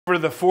over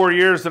the 4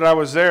 years that I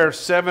was there,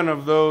 7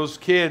 of those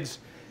kids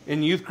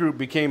in youth group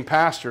became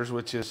pastors,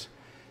 which is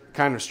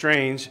kind of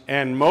strange,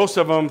 and most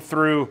of them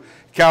through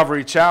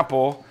Calvary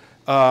Chapel,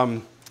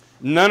 none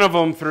of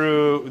them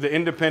through the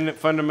Independent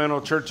Fundamental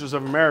Churches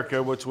of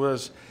America, which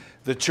was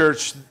the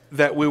church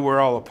that we were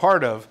all a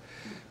part of.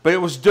 But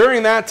it was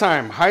during that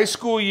time, high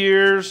school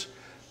years,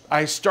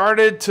 I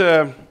started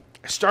to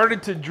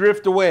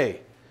drift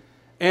away.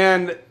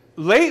 And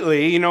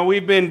lately, you know,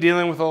 we've been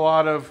dealing with a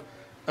lot of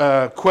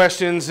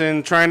questions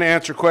and trying to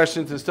answer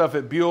questions and stuff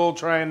at Buell,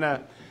 trying to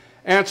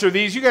answer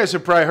these. You guys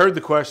have probably heard the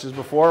questions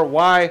before.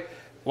 Why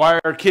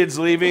are kids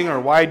leaving,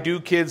 or why do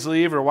kids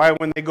leave, or why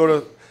when they go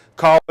to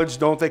college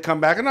don't they come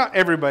back? And not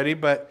everybody,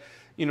 but,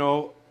 you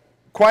know,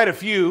 quite a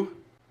few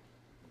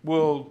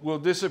will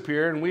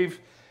disappear. And we've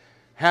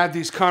had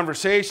these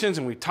conversations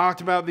and we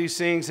talked about these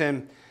things,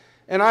 and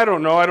I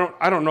don't know.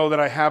 I don't know that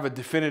I have a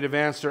definitive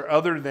answer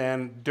other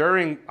than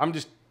I'm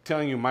just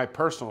telling you my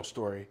personal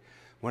story.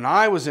 When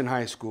I was in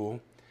high school,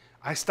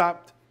 I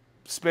stopped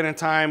spending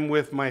time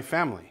with my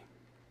family.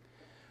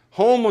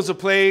 Home was a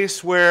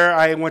place where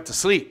I went to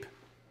sleep.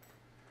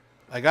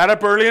 I got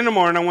up early in the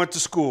morning, I went to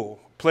school,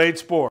 played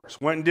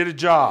sports, went and did a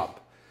job,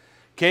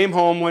 came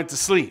home, went to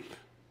sleep.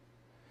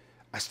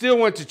 I still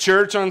went to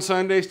church on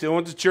Sunday, still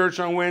went to church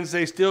on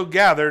Wednesday, still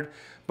gathered,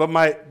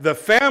 but the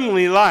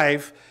family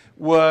life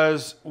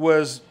was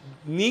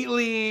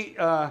neatly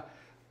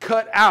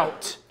cut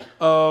out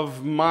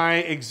of my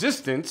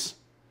existence,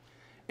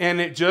 and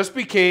it just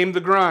became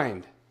the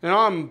grind. You know,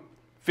 I'm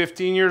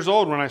 15 years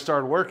old when I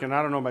started working.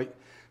 I don't know about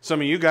some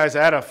of you guys.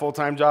 I had a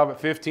full-time job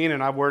at 15,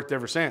 and I've worked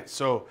ever since.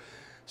 So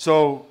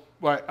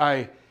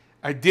I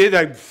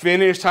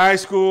finished high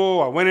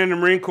school, I went into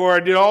the Marine Corps,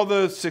 I did all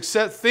the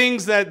success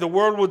things that the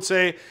world would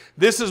say,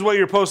 this is what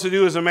you're supposed to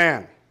do as a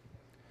man.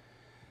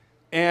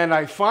 And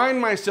I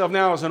find myself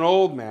now as an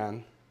old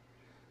man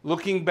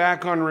looking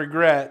back on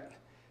regret,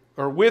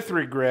 or with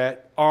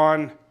regret,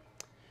 on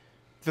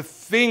the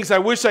things I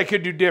wish I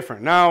could do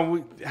different.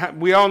 Now,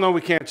 we all know we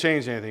can't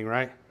change anything,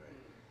 right?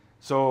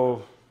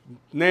 So,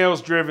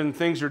 nails driven,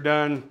 things are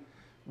done.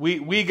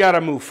 We got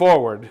to move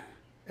forward.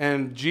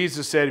 And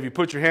Jesus said, if you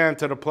put your hand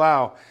to the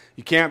plow,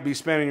 you can't be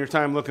spending your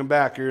time looking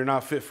back, or you're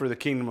not fit for the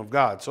kingdom of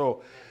God.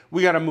 So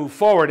we got to move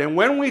forward. And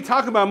when we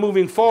talk about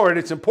moving forward,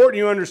 it's important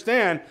you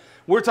understand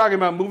we're talking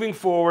about moving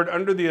forward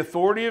under the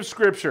authority of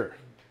Scripture.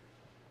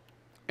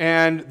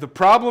 And the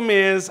problem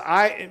is,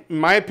 in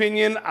my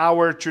opinion,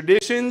 our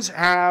traditions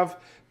have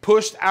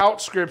pushed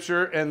out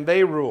Scripture and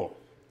they rule.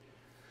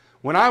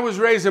 When I was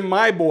raising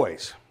my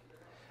boys,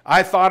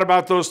 I thought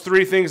about those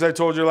 3 things I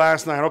told you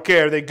last night.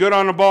 Okay, are they good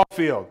on the ball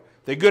field?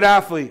 They're good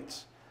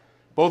athletes.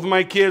 Both of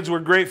my kids were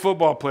great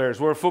football players.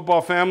 We're a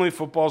football family.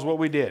 Football is what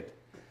we did.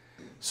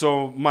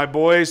 So my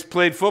boys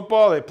played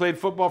football. They played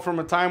football from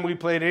a time we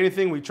played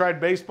anything. We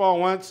tried baseball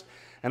once,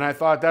 and I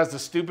thought that's the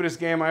stupidest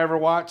game I ever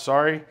watched.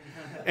 Sorry.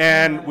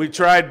 And we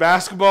tried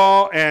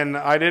basketball, and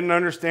I didn't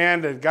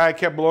understand. The guy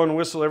kept blowing the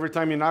whistle every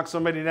time you knocked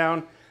somebody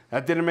down.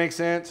 That didn't make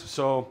sense.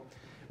 So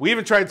we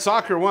even tried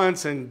soccer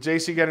once, and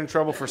JC got in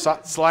trouble for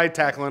slide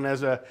tackling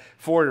as a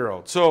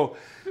 4-year-old. So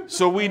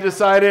we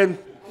decided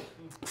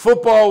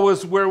football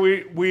was where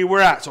we were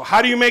at. So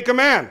how do you make a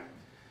man?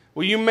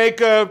 Well, you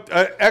make an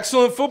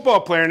excellent football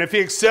player. And if he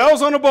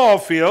excels on the ball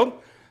field,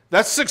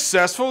 that's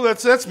successful.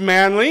 That's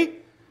manly.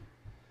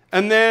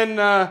 And then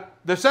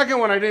the second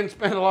one, I didn't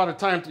spend a lot of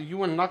time. You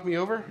want to knock me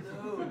over?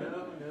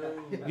 No.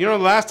 You know,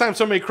 the last time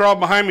somebody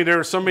crawled behind me, there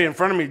was somebody in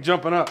front of me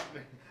jumping up.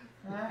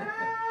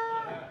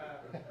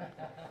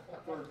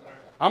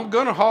 I'm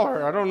going to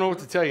holler. I don't know what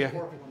to tell you.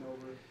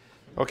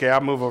 Okay, I'll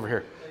move over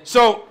here.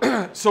 So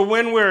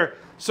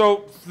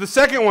the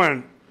second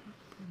one,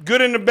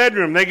 good in the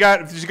bedroom.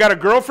 She's got a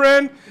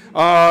girlfriend,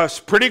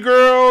 pretty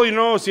girl, you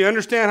know, so you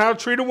understand how to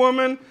treat a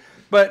woman.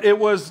 But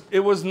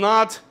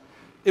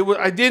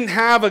I didn't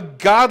have a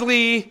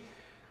godly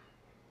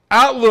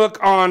outlook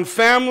on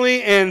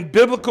family and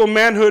biblical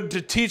manhood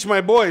to teach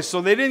my boys. So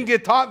they didn't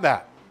get taught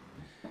that.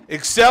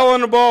 Excel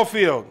on the ball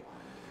field.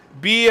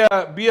 Be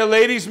a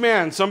ladies'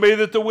 man, somebody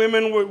that the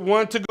women would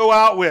want to go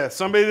out with,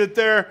 somebody that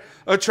they're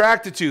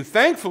attracted to.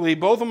 Thankfully,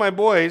 both of my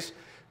boys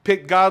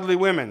picked godly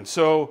women.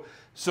 So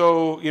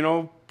you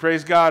know,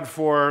 praise God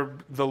for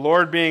the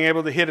Lord being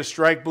able to hit a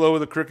strike blow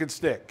with a crooked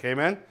stick.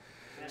 Amen?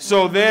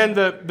 So then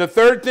the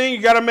third thing,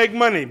 you got to make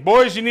money.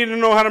 Boys, you need to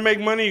know how to make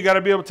money. You got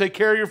to be able to take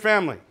care of your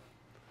family.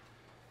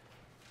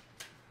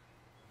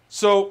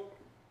 So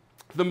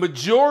the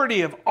majority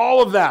of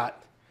all of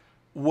that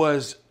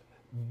was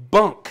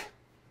bunk.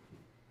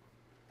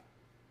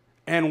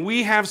 And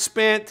we have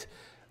spent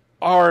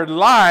our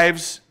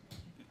lives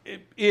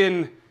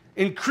in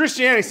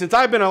Christianity, since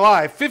I've been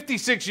alive,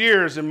 56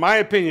 years, in my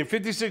opinion,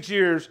 56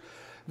 years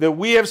that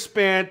we have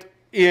spent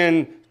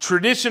in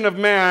tradition of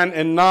man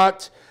and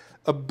not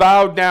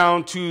bowed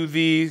down to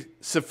the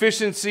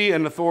sufficiency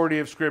and authority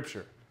of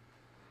Scripture.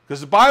 Because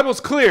the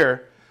Bible's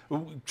clear.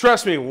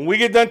 Trust me, when we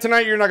get done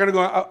tonight, you're not going to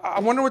go, I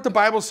wonder what the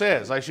Bible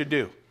says I should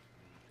do.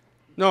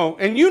 No,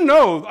 and you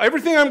know,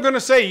 everything I'm going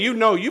to say, you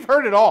know, you've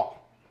heard it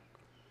all.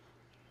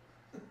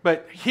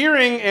 But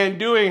hearing and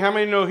doing, how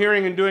many know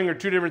hearing and doing are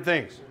two different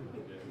things?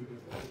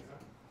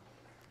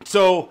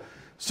 So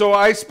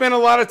I spent a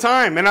lot of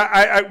time,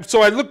 and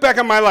so I look back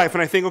on my life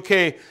and I think,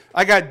 okay,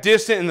 I got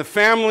distant in the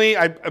family.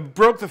 I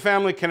broke the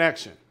family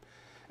connection.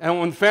 And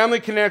when family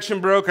connection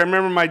broke, I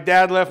remember my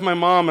dad left my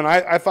mom, and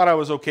I thought I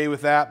was okay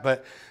with that,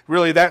 but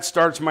really that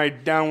starts my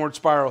downward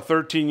spiral,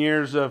 13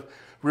 years of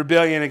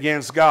rebellion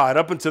against God.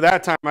 Up until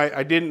that time,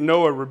 I didn't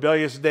know a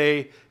rebellious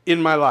day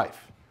in my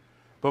life.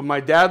 But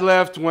my dad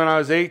left when I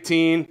was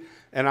 18,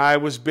 and I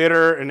was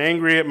bitter and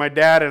angry at my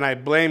dad, and I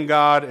blamed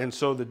God, and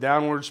so the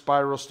downward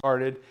spiral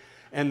started.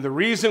 And the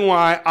reason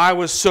why I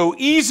was so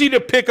easy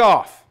to pick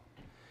off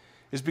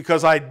is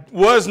because I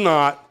was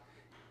not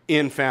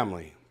in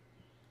family.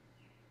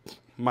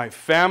 My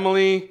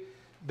family,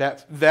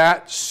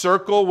 that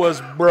circle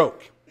was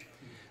broke.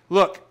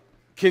 Look,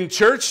 can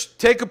church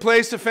take a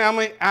place of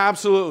family?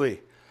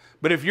 Absolutely.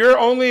 But if you're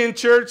only in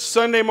church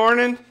Sunday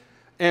morning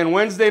and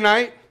Wednesday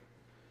night,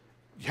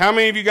 how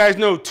many of you guys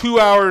know 2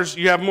 hours,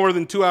 you have more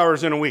than 2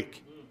 hours in a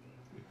week?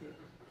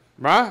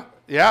 Right?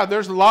 Yeah,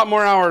 there's a lot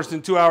more hours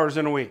than 2 hours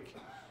in a week.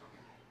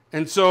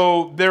 And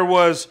so there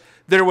was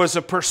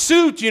a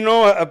pursuit,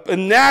 a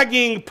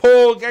nagging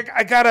pull.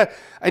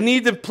 I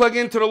need to plug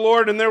into the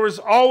Lord. And there was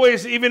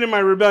always, even in my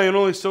rebellion,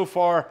 only so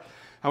far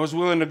I was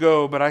willing to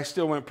go, but I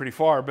still went pretty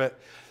far. But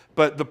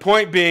the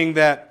point being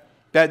that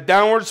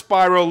downward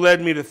spiral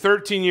led me to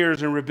 13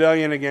 years in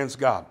rebellion against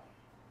God,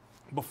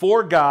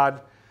 before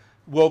God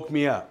woke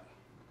me up.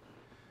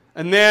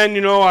 And then,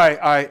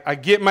 I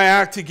get my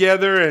act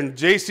together, and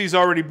JC's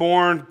already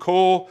born.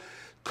 Cole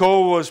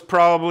was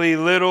probably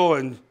little,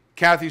 and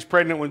Kathy's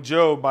pregnant with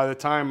Joe by the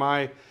time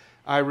I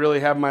really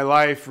have my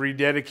life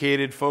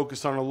rededicated,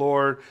 focused on the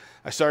Lord.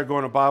 I started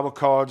going to Bible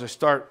college. I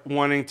start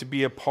wanting to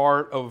be a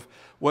part of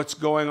what's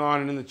going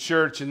on in the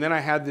church. And then I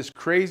had this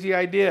crazy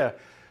idea.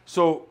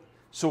 So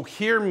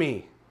hear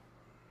me.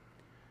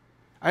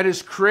 I had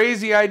this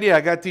crazy idea.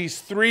 I got these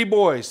three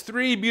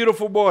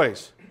beautiful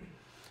boys.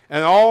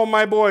 And all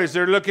my boys,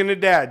 they're looking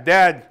at Dad.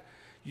 Dad,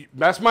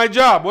 that's my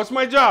job. What's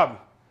my job?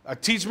 I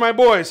teach my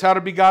boys how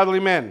to be godly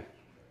men.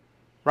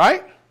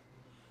 Right?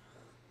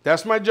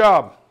 That's my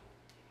job.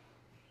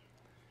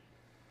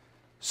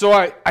 So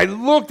I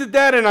looked at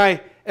that and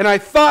I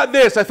thought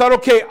this. I thought,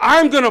 okay,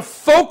 I'm going to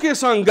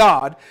focus on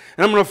God,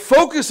 and I'm going to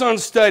focus on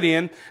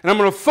studying, and I'm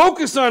going to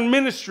focus on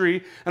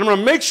ministry, and I'm going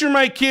to make sure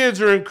my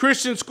kids are in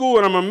Christian school,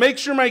 and I'm going to make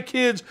sure my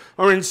kids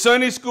are in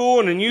Sunday school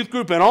and in youth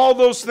group and all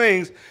those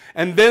things,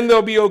 and then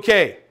they'll be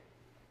okay.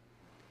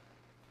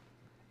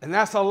 And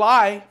that's a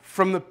lie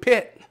from the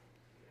pit.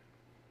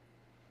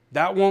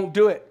 That won't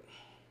do it.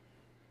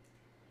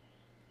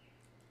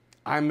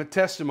 I'm a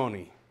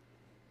testimony.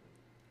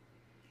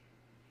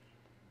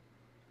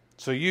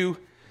 So you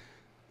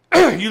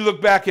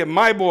look back at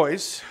my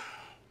boys,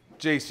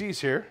 JC's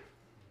here.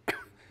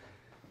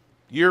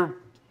 You're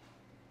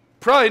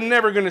probably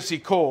never going to see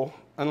Cole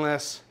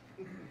unless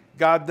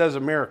God does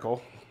a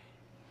miracle.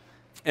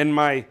 And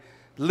my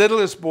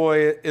littlest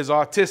boy is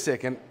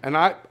autistic. And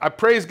I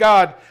praise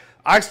God,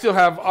 I still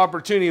have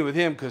opportunity with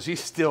him because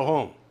he's still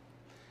home.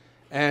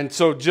 And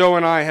so Joe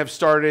and I have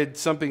started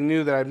something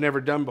new that I've never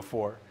done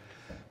before.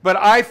 But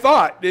I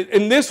thought,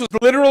 and this was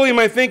literally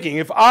my thinking,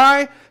 if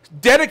I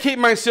dedicate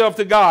myself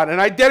to God,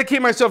 and I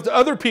dedicate myself to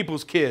other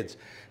people's kids,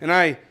 and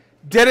I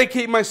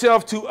dedicate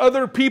myself to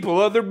other people,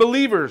 other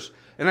believers,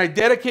 and I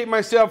dedicate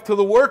myself to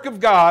the work of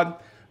God,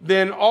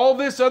 then all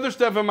this other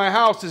stuff in my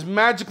house is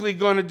magically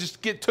going to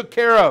just get took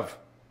care of.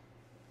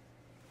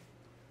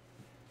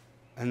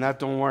 And that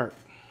don't work.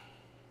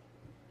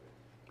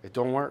 It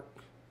don't work.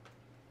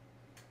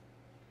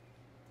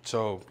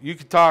 So you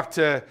could talk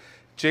to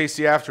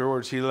JC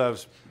afterwards. He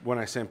loves when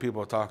I send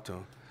people to talk to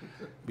him.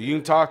 But you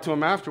can talk to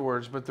him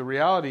afterwards. But the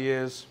reality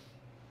is,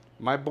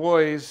 my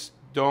boys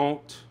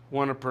don't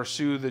want to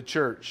pursue the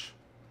church.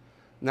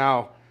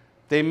 Now,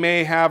 they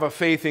may have a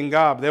faith in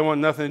God, but they want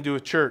nothing to do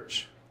with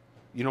church.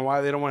 You know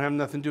why they don't want to have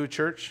nothing to do with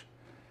church?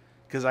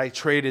 Because I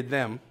traded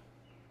them.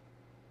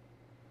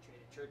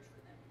 Traded church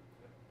for them.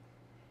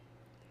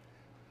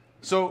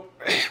 So,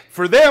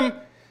 for them,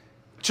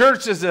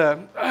 church is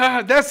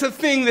that's the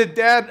thing that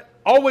Dad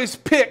always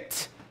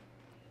picked.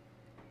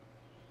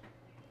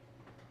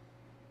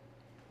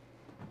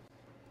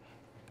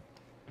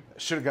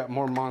 Should have got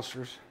more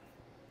monsters.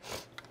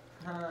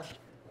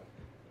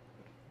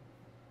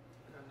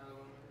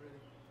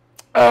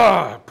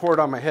 Pour it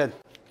on my head.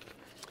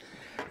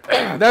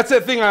 That's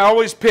the thing I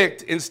always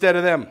picked instead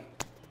of them.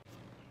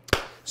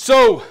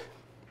 So,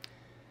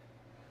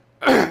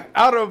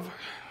 out of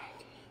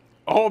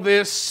all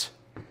this,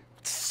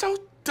 it's so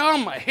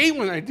dumb. I hate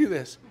when I do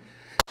this.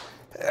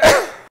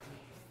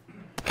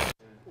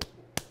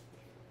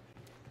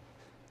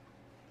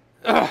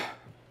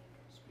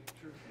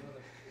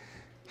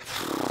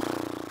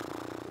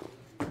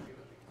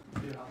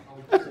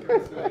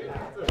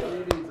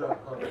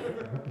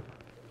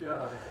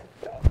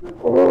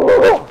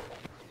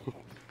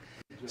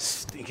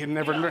 Stinking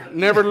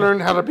never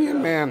learned how to be a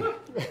man.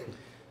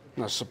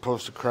 Not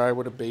supposed to cry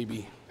with a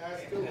baby.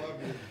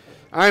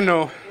 I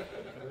know.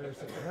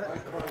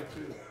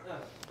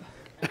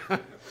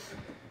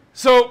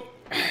 So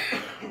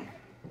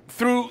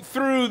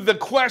through the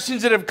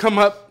questions that have come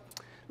up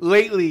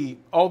lately,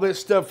 all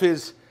this stuff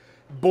is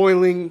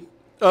boiling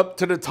up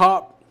to the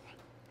top.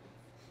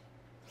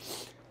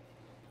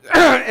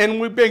 And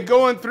we've been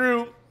going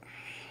through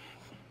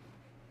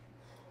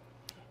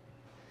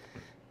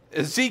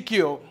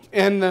Ezekiel,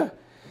 and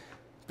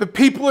the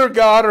people of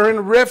God are in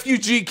a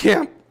refugee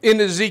camp in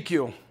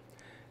Ezekiel.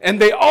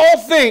 And they all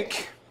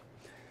think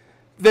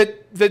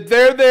that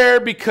they're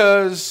there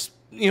because,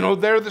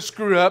 they're the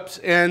screw-ups,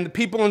 and the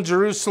people in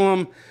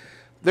Jerusalem,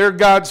 they're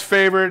God's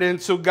favorite,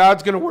 and so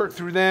God's going to work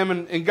through them,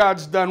 and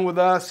God's done with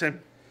us.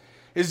 And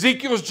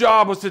Ezekiel's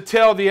job was to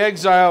tell the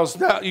exiles,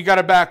 no, you got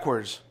it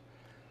backwards.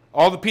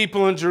 All the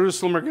people in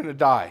Jerusalem are going to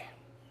die.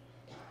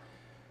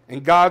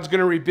 And God's going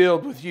to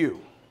rebuild with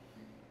you.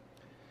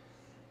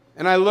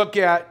 And I look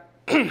at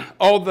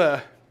all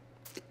the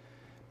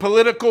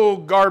political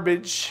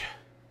garbage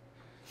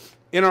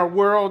in our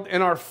world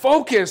and our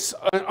focus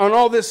on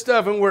all this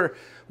stuff, and we're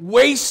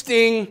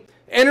wasting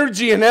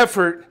energy and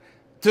effort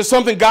to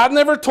something God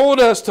never told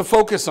us to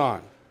focus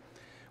on.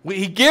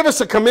 He gave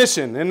us a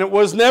commission, and it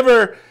was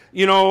never,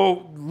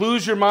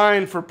 lose your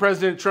mind for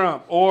President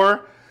Trump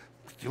or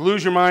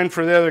lose your mind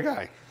for the other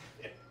guy.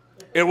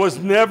 It was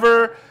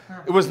never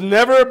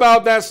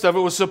about that stuff. It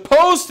was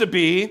supposed to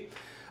be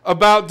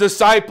about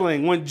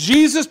discipling. When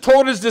Jesus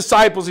told his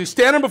disciples, he's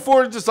standing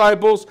before his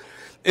disciples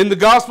in the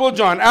Gospel of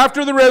John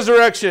after the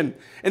resurrection,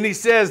 and he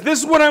says, this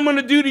is what I'm going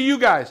to do to you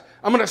guys.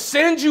 I'm going to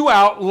send you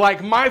out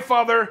like my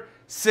Father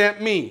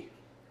sent me.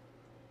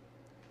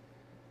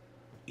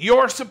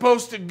 You're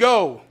supposed to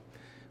go.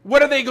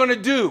 What are they going to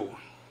do?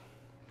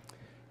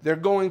 They're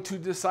going to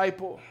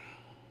disciple.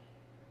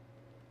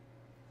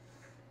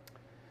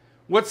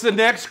 What's the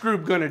next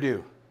group going to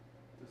do?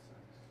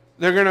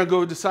 They're going to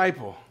go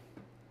disciple.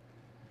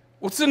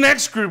 What's the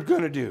next group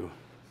going to do?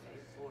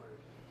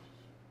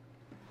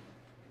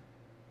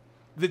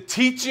 The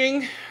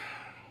teaching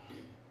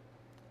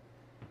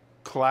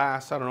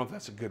class, I don't know if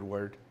that's a good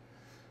word,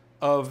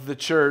 of the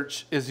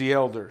church is the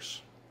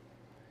elders.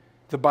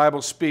 The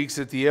Bible speaks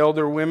that the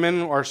elder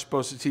women are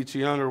supposed to teach the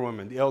younger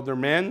women. The elder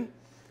men,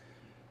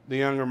 the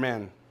younger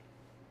men.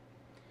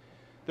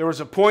 There was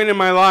a point in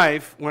my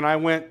life when I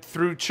went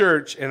through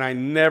church and I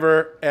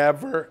never,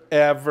 ever,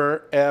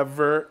 ever,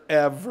 ever,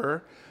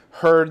 ever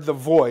heard the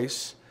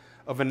voice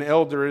of an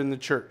elder in the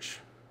church.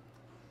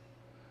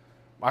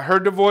 I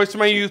heard the voice of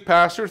my youth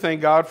pastor, thank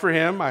God for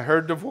him. I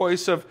heard the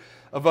voice of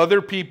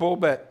other people,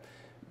 but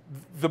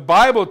the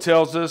Bible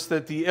tells us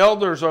that the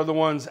elders are the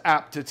ones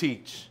apt to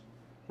teach,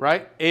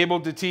 right? Able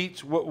to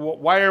teach.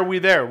 Why are we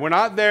there? We're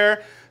not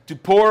there to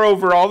pour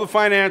over all the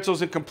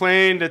financials and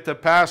complain that the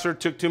pastor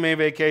took too many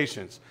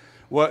vacations.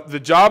 What the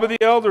job of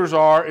the elders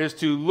is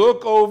to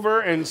look over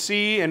and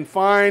see and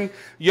find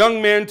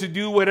young men to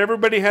do what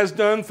everybody has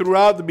done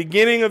throughout the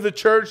beginning of the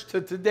church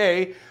to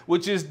today,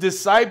 which is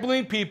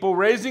discipling people,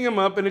 raising them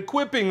up, and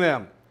equipping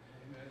them.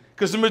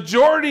 Because the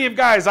majority of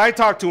guys I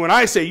talk to, and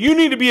I say, you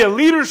need to be a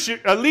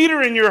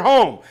leader in your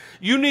home.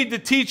 You need to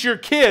teach your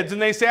kids.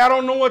 And they say, I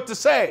don't know what to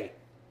say.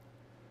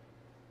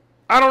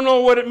 I don't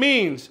know what it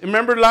means.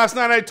 Remember last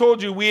night I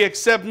told you we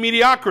accept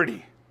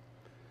mediocrity.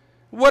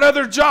 What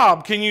other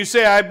job can you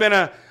say, I've been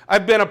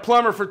a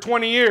plumber for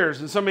 20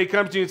 years, and somebody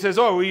comes to you and says,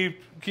 oh,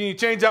 can you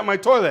change out my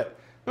toilet?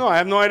 No, I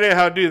have no idea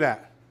how to do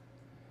that.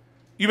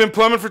 You've been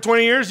plumbing for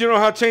 20 years? You don't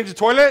know how to change the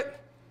toilet?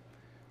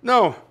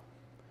 No.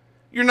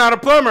 You're not a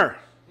plumber.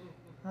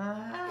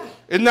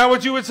 Isn't that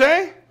what you would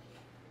say?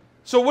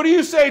 So what do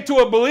you say to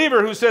a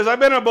believer who says, I've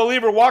been a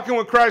believer walking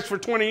with Christ for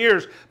 20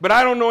 years, but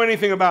I don't know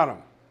anything about him?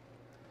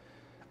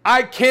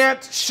 I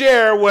can't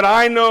share what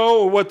I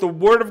know or what the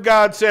Word of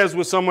God says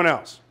with someone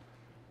else.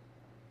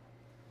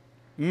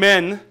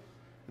 Men,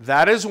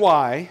 that is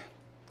why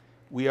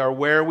we are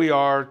where we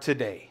are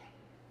today.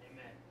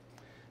 Amen.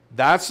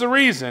 That's the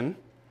reason.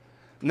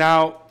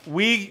 Now,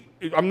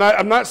 I'm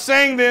not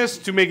saying this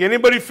to make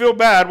anybody feel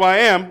bad. Well, I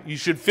am. You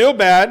should feel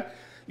bad.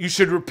 You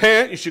should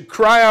repent. You should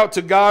cry out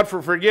to God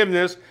for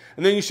forgiveness.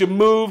 And then you should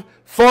move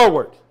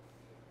forward.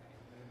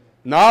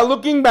 Not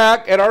looking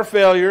back at our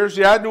failures.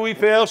 Yeah, do we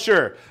fail?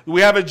 Sure. Do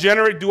we have a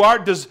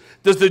does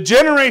the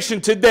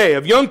generation today,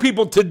 of young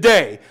people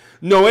today,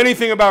 know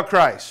anything about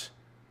Christ?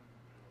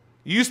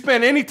 You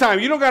spend any time,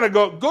 you don't got to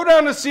go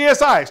down to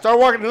CSI, start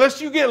walking,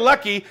 unless you get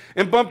lucky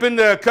and bump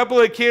into a couple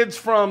of kids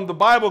from the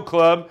Bible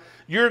club,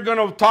 you're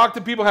going to talk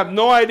to people who have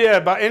no idea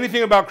about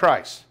anything about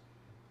Christ.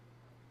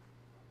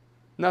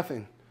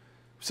 Nothing.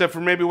 Except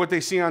for maybe what they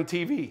see on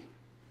TV.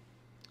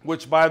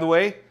 Which, by the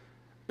way,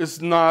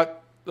 is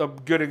not a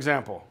good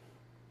example.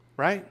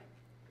 Right?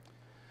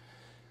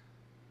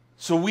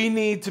 So we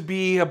need to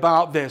be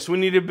about this. We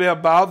need to be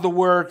about the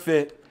work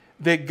that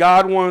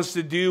God wants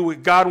to do,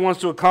 what God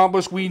wants to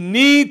accomplish. We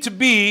need to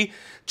be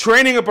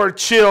training up our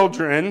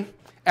children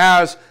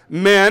as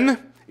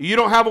men. You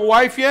don't have a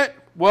wife yet?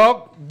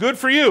 Well, good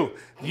for you.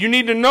 You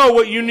need to know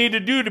what you need to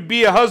do to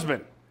be a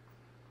husband.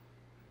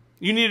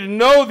 You need to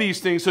know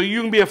these things so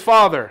you can be a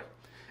father.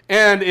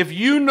 And if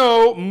you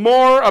know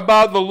more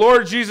about the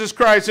Lord Jesus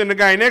Christ than the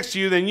guy next to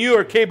you, then you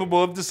are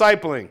capable of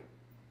discipling.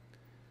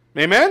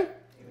 Amen?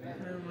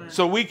 Amen.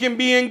 So we can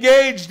be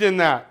engaged in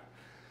that.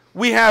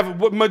 We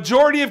have,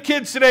 majority of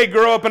kids today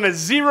grow up in a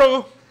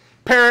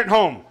 0-parent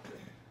home,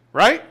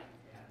 right?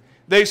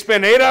 They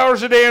spend 8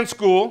 hours a day in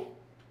school,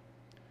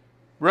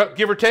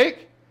 give or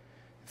take,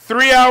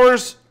 3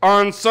 hours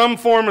on some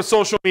form of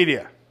social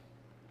media.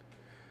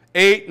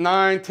 8,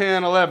 9,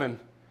 10, 11.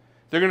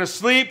 They're going to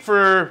sleep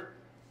for,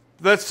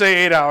 let's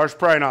say 8 hours,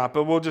 probably not,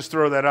 but we'll just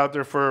throw that out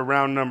there for a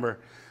round number.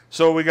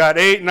 So we got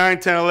 8, 9,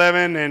 10,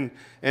 11,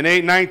 and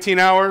 8, 19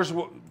 hours.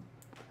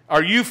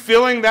 Are you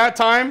filling that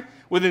time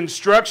with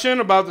instruction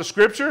about the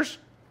scriptures?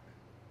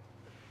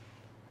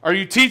 Are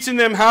you teaching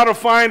them how to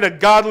find a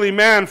godly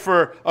man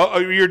for,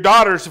 your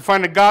daughters to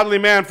find a godly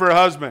man for a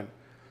husband?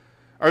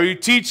 Are you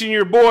teaching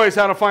your boys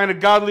how to find a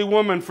godly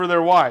woman for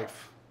their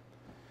wife?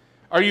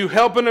 Are you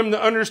helping them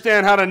to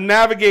understand how to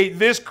navigate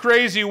this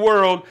crazy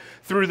world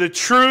through the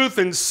truth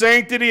and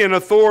sanctity and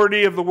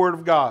authority of the Word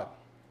of God?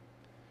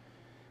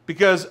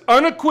 Because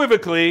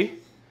unequivocally,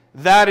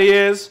 that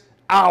is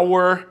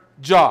our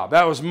job.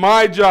 That was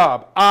my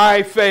job.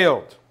 I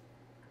failed.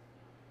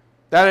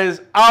 That is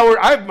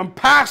I'm a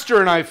pastor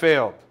and I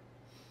failed.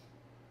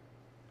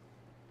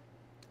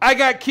 I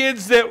got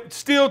kids that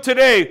still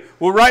today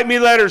will write me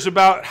letters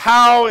about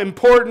how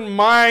important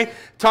my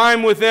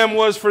time with them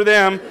was for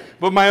them,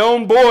 but my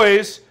own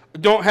boys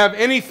don't have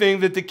anything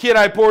that the kid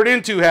I poured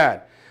into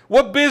had.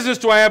 What business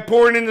do I have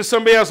pouring into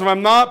somebody else if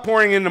I'm not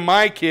pouring into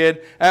my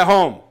kid at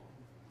home?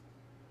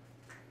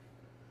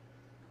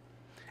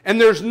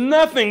 And there's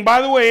nothing,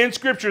 by the way, in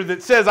Scripture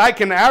that says I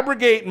can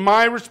abrogate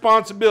my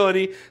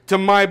responsibility to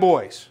my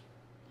boys.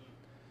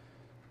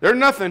 There's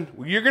nothing.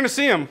 You're going to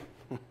see them.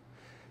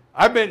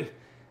 I've been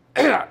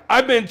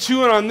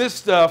chewing on this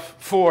stuff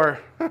for,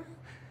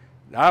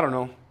 I don't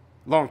know,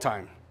 a long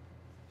time.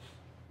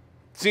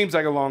 Seems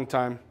like a long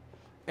time.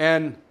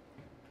 And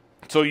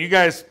so you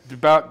guys,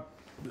 about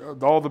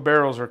all the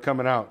barrels are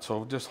coming out,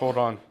 so just hold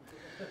on.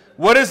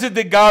 What is it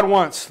that God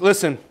wants?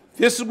 Listen,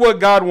 this is what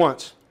God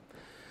wants.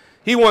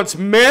 He wants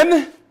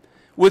men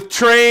with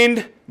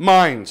trained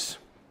minds.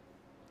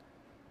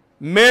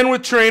 Men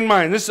with trained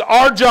minds. This is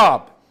our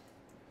job.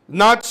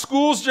 Not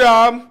school's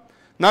job,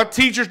 not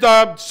teacher's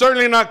job,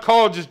 certainly not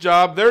college's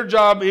job. Their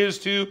job is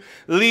to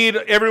lead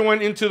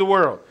everyone into the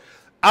world.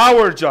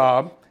 Our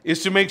job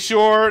is to make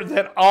sure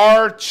that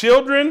our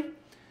children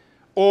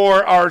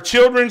or our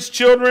children's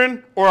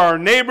children or our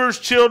neighbor's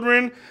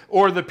children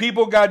or the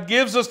people God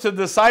gives us to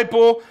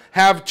disciple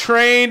have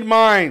trained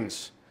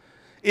minds.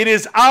 It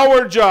is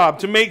our job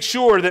to make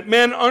sure that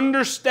men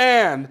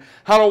understand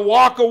how to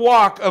walk a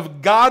walk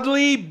of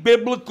godly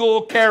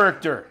biblical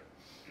character.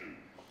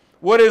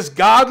 What does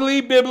godly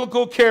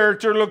biblical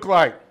character look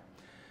like?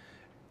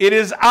 It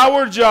is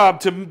our job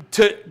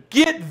to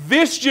get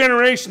this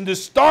generation to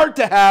start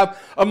to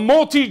have a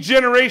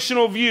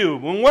multi-generational view.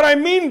 And what I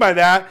mean by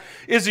that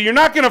is that you're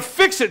not going to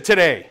fix it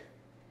today.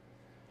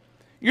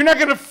 You're not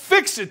going to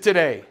fix it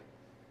today.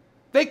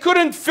 They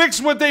couldn't fix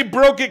what they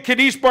broke at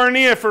Kadesh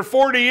Barnea for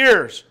 40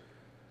 years.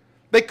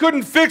 They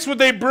couldn't fix what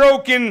they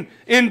broke in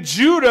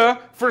Judah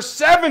for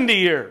 70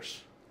 years.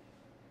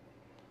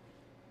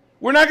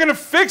 We're not going to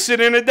fix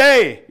it in a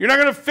day. You're not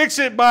going to fix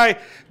it by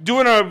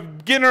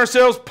getting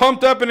ourselves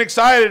pumped up and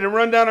excited and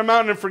run down a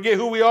mountain and forget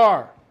who we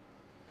are.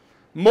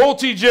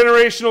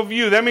 Multi-generational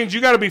view. That means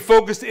you got to be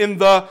focused in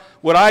the,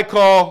 what I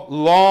call,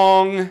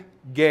 long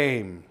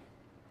game.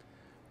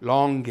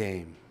 Long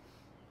game.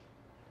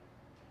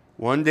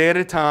 One day at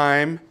a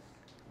time,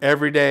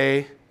 every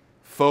day,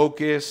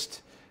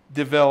 focused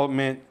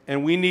development,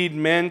 and we need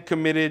men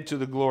committed to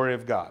the glory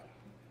of God.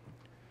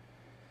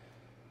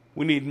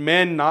 We need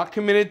men not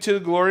committed to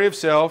the glory of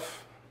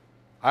self.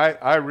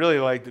 I really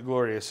like the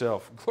glory of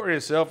self. Glory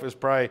of self is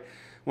probably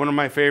one of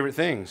my favorite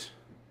things.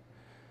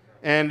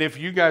 And if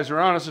you guys are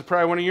honest, it's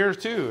probably one of yours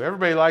too.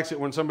 Everybody likes it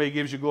when somebody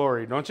gives you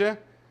glory, don't you?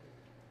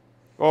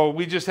 Oh,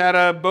 we just had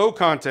a bow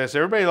contest.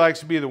 Everybody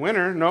likes to be the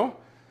winner, no?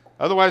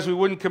 Otherwise we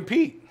wouldn't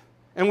compete.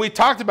 And we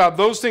talked about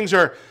those things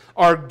are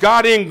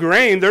God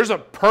ingrained. There's a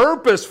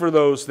purpose for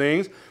those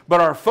things,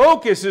 but our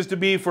focus is to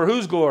be for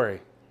whose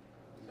glory?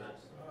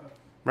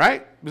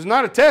 Right? It's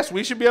not a test.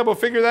 We should be able to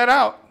figure that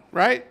out,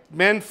 right?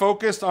 Men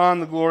focused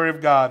on the glory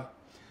of God.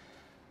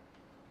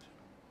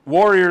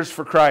 Warriors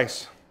for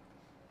Christ.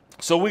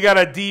 So we got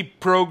to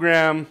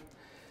deprogram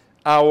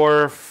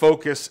our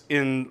focus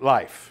in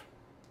life.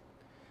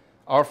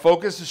 Our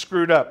focus is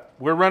screwed up.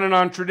 We're running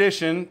on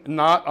tradition,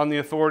 not on the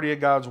authority of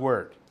God's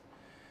word.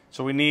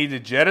 So we need to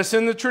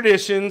jettison the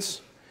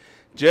traditions,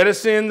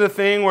 jettison the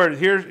thing where,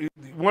 here's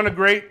one a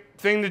great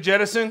thing to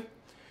jettison.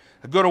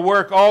 I go to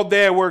work all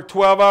day. I work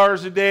 12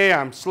 hours a day.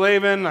 I'm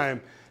slaving.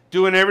 I'm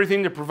doing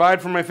everything to provide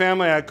for my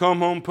family. I come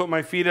home, put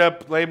my feet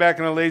up, lay back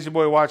in a lazy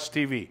boy, watch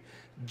TV.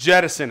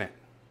 Jettison it.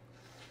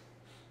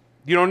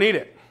 You don't need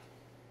it.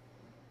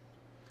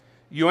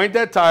 You ain't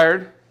that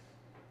tired.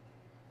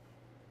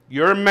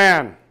 You're a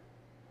man.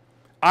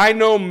 I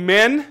know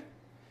men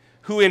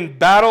who in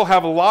battle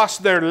have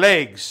lost their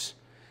legs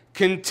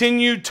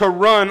continue to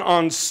run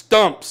on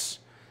stumps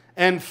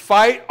and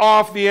fight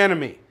off the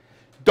enemy.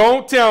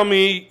 Don't tell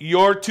me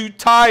you're too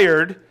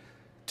tired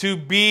to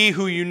be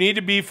who you need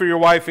to be for your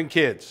wife and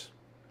kids.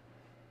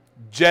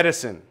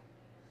 Jettison.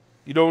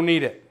 You don't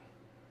need it.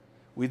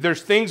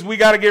 There's things we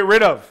got to get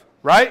rid of,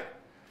 right?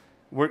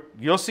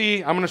 You'll see.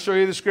 I'm going to show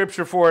you the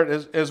scripture for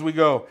it as we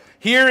go.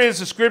 Here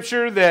is a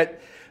scripture that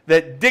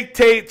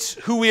dictates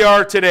who we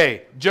are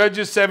today.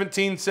 Judges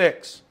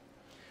 17:6.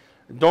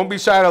 Don't be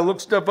shy to look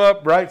stuff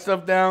up, write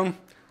stuff down.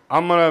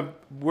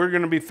 We're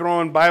going to be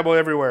throwing Bible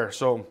everywhere,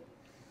 so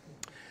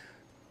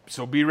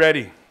be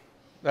ready.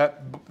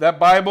 That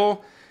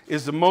Bible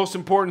is the most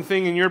important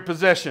thing in your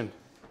possession.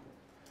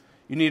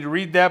 You need to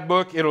read that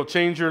book. It'll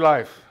change your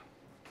life.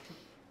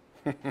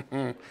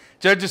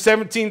 Judges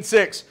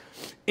 17:6.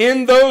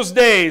 In those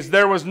days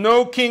there was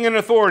no king in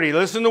authority.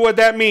 Listen to what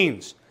that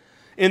means.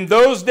 In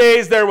those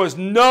days there was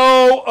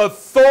no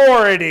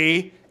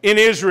authority in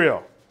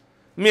Israel.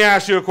 Let me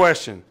ask you a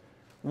question.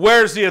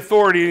 Where's the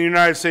authority in the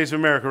United States of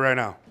America right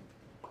now?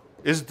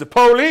 Is it the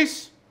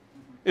police?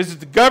 Is it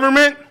the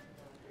government?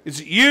 Is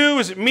it you?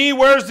 Is it me?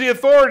 Where's the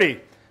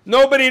authority?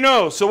 Nobody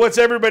knows. So what's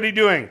everybody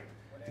doing?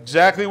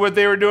 Exactly what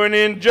they were doing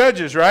in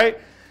Judges, right?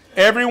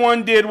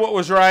 Everyone did what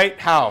was right.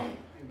 How?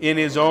 In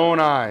his own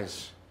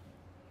eyes.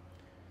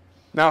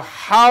 Now,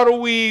 how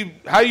do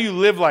you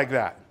live like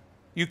that?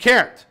 You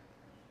can't.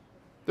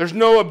 There's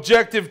no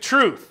objective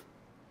truth.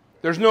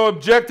 There's no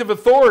objective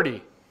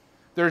authority.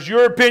 There's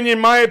your opinion,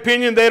 my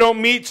opinion, they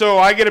don't meet, so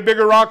I get a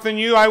bigger rock than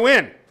you, I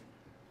win.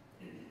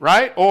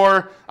 Right?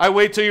 Or I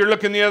wait till you're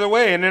looking the other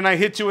way, and then I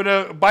hit you with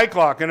a bike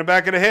lock in the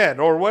back of the head,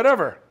 or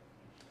whatever.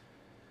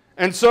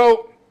 And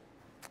so,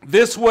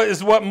 this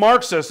is what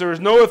marks us. There is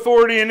no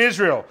authority in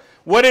Israel.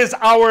 What is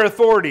our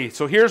authority?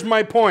 So here's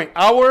my point.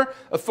 Our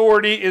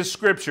authority is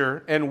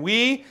Scripture, and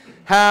we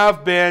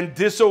have been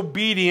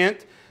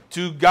disobedient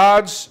to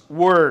God's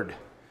word.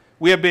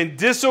 We have been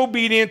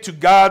disobedient to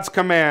God's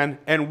command,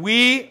 and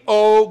we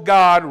owe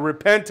God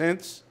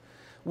repentance.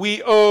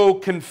 We owe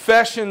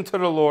confession to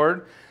the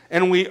Lord,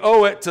 and we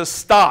owe it to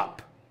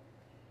stop.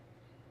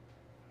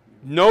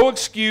 No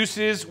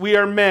excuses. We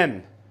are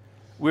men.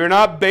 We are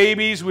not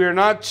babies. We are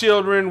not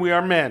children. We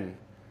are men.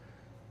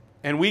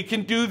 And we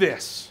can do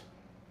this.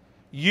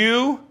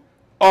 You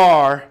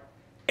are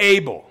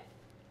able.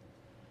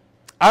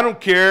 I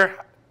don't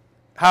care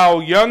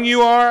how young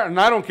you are, and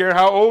I don't care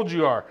how old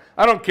you are.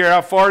 I don't care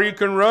how far you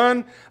can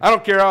run. I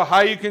don't care how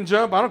high you can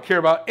jump. I don't care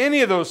about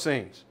any of those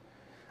things.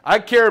 I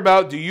care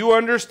about, do you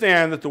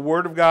understand that the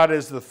Word of God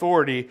is the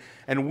authority,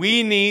 and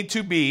we need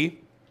to be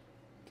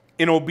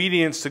in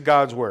obedience to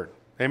God's Word.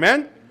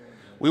 Amen?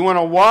 We want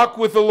to walk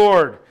with the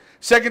Lord.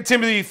 2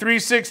 Timothy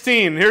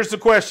 3:16, here's the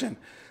question.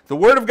 The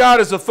Word of God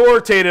is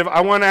authoritative.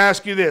 I want to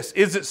ask you this.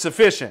 Is it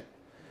sufficient?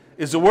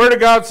 Is the Word of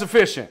God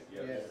sufficient?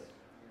 Yes.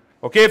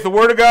 Okay, if the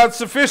Word of God is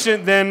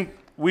sufficient, then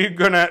we're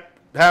going to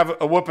have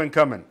a whooping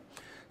coming.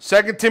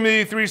 2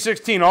 Timothy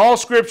 3:16, all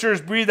Scripture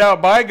is breathed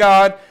out by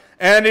God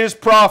and is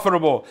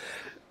profitable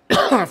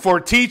for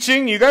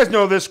teaching. You guys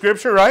know this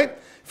Scripture, right?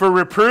 For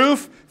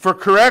reproof, for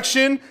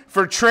correction,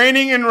 for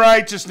training in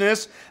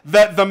righteousness,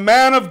 that the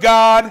man of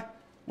God,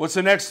 what's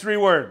the next three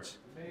words?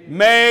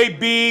 May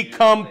be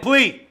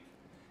complete.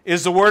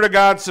 Is the Word of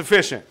God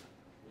sufficient?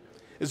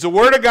 Is the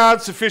Word of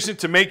God sufficient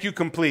to make you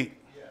complete?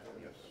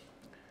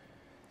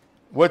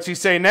 What's he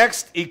say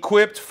next?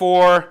 Equipped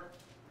for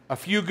a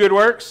few good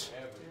works?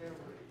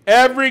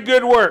 Every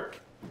good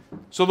work.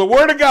 So the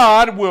Word of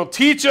God will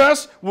teach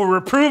us, will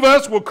reprove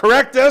us, will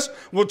correct us,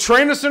 will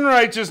train us in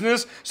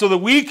righteousness so that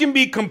we can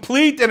be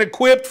complete and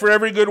equipped for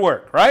every good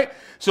work, right?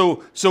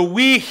 So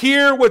we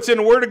hear what's in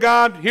the Word of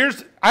God.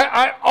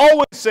 I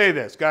always say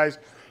this, guys.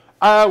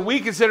 We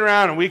can sit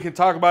around and we can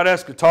talk about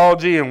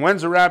eschatology and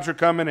when's the rapture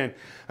coming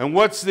and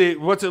what's it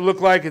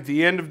look like at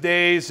the end of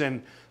days,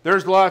 and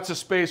there's lots of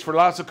space for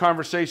lots of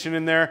conversation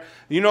in there.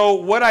 You know,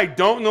 what I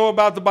don't know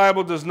about the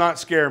Bible does not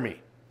scare me.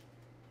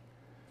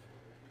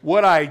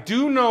 What I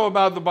do know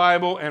about the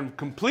Bible and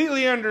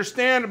completely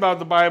understand about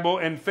the Bible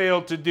and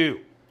fail to do,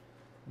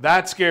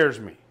 that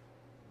scares me.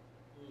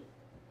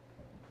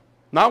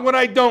 Not what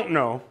I don't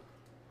know.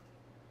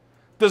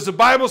 Does the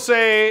Bible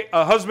say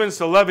a husband's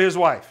to love his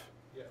wife?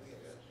 Yes.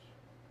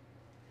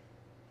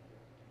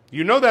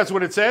 You know that's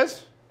what it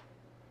says.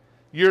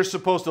 You're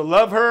supposed to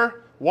love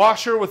her,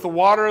 wash her with the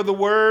water of the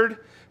Word,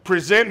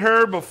 present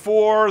her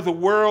before the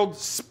world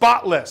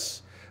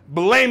spotless,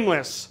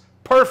 blameless,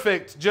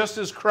 perfect, just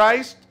as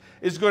Christ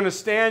is going to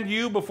stand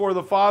you before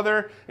the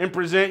Father and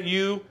present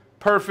you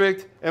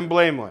perfect and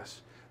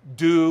blameless.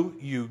 Do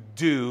you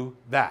do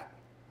that?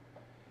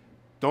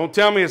 Don't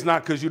tell me it's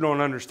not because you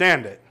don't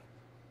understand it.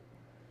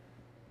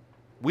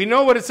 We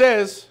know what it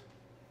says.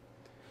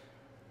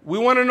 We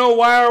want to know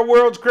why our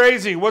world's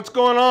crazy. What's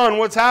going on?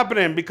 What's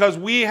happening? Because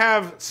we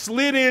have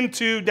slid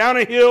down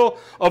a hill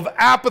of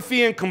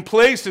apathy and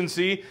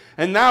complacency,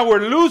 and now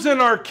we're losing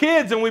our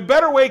kids, and we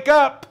better wake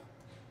up.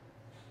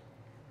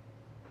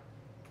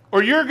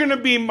 Or you're going to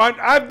be,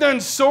 I've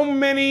done so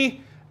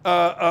many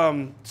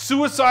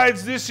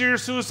suicides this year,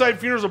 suicide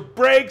funerals. It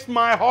breaks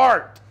my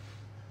heart.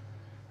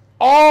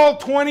 All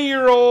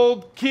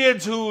 20-year-old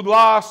kids who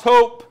lost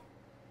hope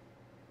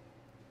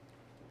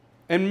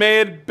and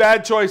made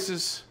bad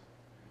choices,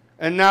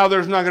 and now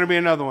there's not going to be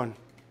another one,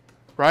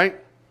 right?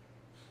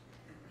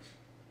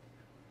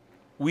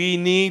 We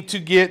need to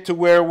get to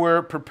where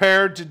we're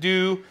prepared to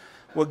do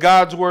what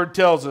God's Word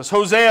tells us.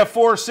 Hosea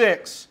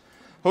 4:6.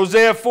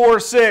 Hosea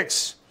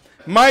 4:6.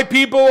 My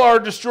people are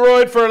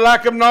destroyed for a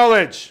lack of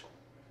knowledge.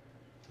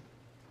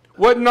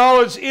 What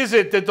knowledge is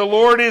it that the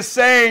Lord is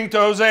saying to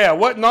Hosea?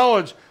 What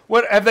knowledge?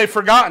 What have they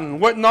forgotten?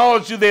 What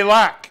knowledge do they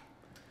lack?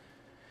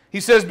 He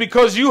says,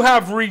 because you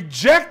have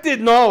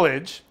rejected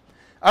knowledge,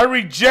 I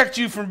reject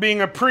you from being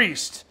a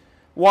priest.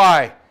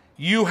 Why?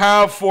 You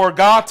have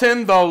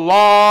forgotten the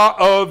law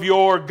of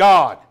your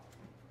God.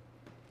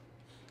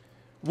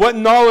 What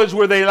knowledge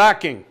were they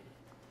lacking?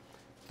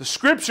 The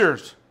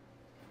Scriptures.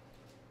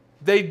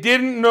 They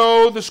didn't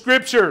know the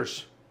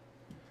Scriptures.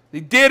 They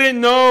didn't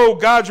know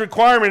God's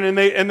requirement,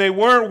 and they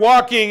weren't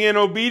walking in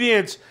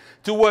obedience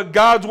to what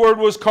God's Word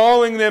was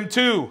calling them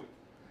to.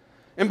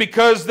 And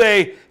because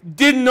they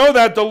didn't know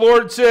that, the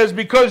Lord says,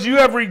 because you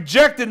have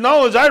rejected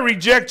knowledge, I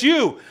reject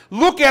you.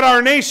 Look at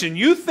our nation.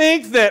 You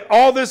think that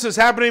all this is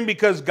happening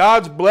because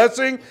God's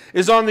blessing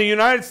is on the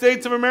United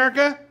States of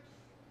America?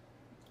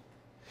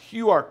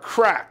 You are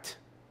cracked.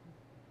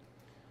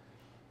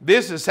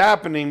 This is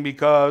happening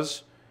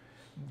because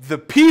the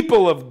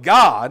people of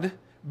God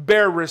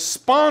bear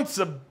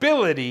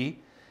responsibility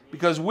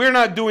because we're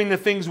not doing the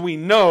things we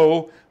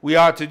know we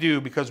ought to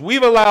do, because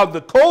we've allowed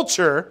the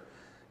culture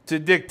to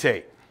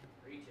dictate.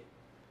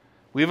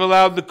 We've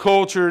allowed the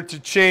culture to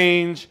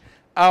change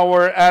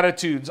our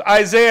attitudes.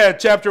 Isaiah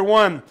chapter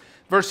 1,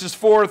 verses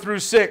 4 through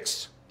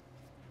 6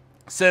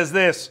 says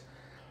this.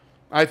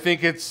 I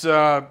think it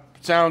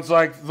sounds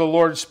like the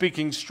Lord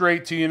speaking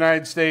straight to the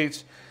United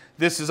States.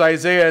 This is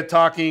Isaiah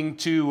talking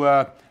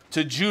to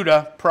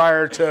Judah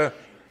prior to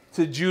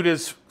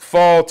Judah's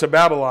fall to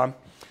Babylon.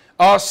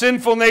 A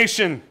sinful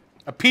nation,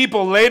 a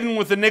people laden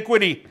with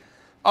iniquity,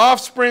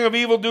 offspring of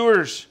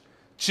evildoers,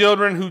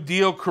 children who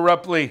deal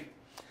corruptly.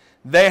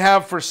 They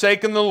have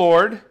forsaken the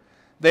Lord,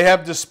 they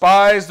have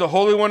despised the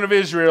Holy One of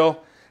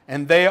Israel,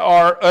 and they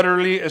are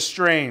utterly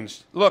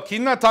estranged. Look,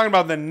 he's not talking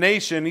about the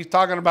nation, he's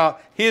talking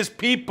about his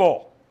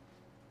people.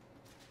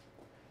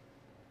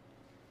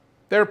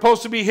 They're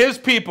supposed to be his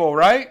people,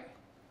 right?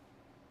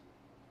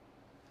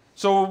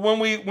 So when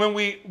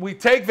we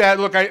take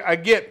that, look, I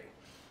get,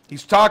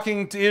 he's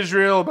talking to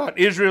Israel about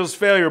Israel's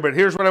failure, but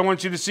here's what I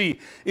want you to see.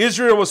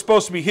 Israel was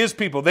supposed to be his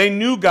people. They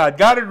knew God.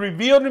 God had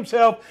revealed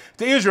himself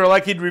to Israel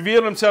like he'd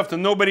revealed himself to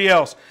nobody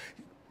else.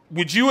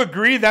 Would you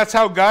agree that's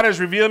how God has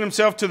revealed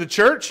himself to the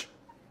church?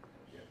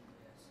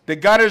 That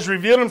God has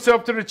revealed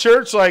himself to the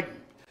church? Like,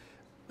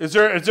 is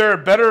there a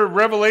better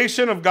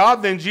revelation of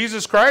God than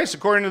Jesus Christ?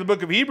 According to the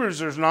book of Hebrews,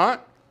 there's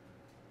not.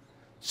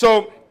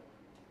 So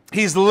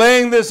he's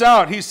laying this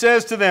out. He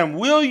says to them,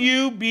 will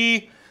you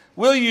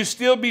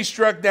still be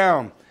struck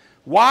down?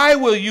 Why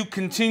will you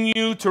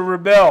continue to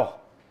rebel?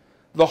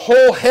 The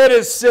whole head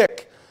is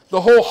sick.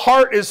 The whole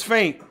heart is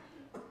faint.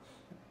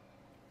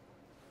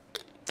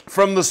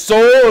 From the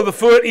sole of the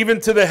foot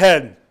even to the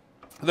head,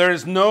 there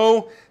is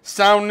no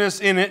soundness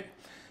in it,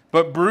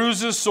 but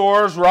bruises,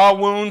 sores, raw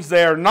wounds.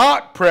 They are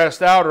not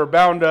pressed out or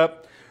bound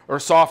up or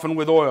softened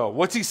with oil.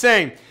 What's he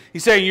saying?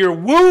 He's saying you're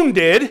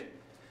wounded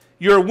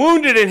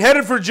and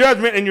headed for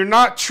judgment, and you're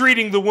not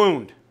treating the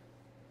wound.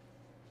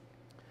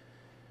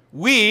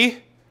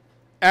 We,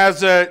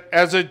 as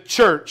a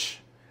church,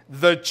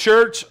 the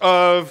church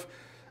of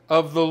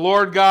the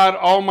Lord God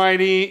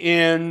Almighty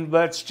in,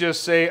 let's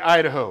just say,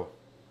 Idaho,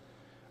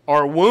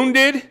 are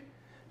wounded,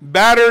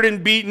 battered,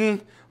 and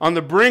beaten on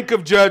the brink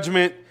of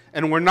judgment,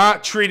 and we're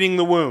not treating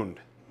the wound.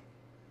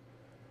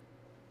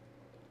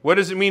 What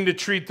does it mean to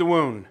treat the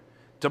wound?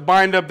 To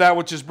bind up that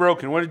which is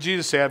broken. What did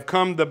Jesus say? I've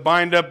come to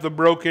bind up the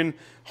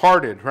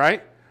broken-hearted,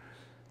 right?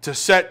 To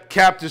set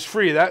captives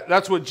free.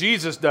 That's what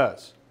Jesus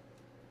does.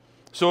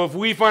 So if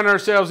we find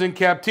ourselves in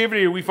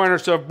captivity, or we find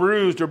ourselves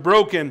bruised or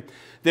broken,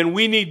 then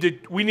we need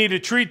to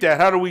treat that.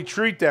 How do we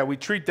treat that? We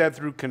treat that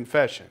through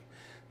confession.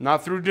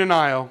 Not through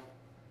denial.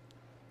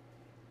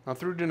 Not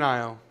through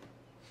denial.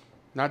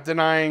 Not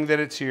denying that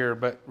it's here,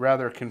 but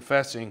rather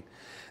confessing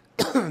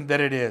that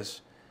it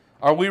is.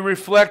 Are we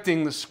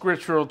reflecting the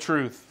scriptural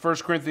truth? 1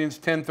 Corinthians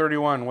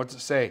 10:31, what's it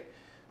say?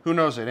 Who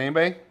knows it?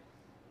 Anybody?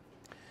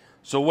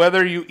 So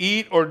whether you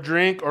eat or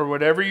drink or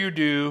whatever you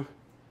do,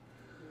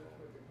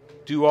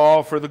 do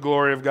all for the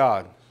glory of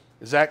God.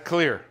 Is that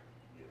clear?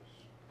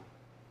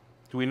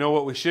 Do we know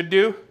what we should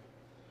do?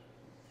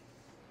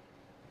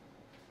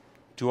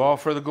 Do all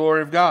for the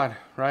glory of God,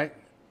 right?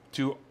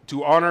 To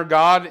honor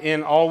God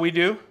in all we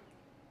do.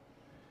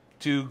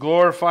 To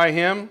glorify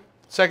Him.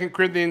 2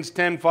 Corinthians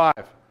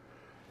 10:5.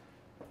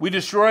 We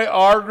destroy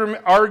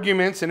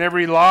arguments and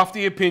every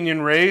lofty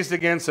opinion raised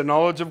against the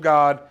knowledge of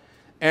God,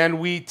 and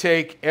we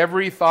take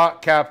every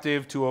thought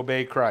captive to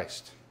obey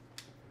Christ.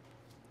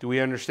 Do we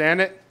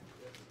understand it?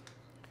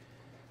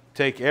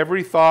 take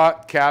every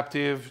thought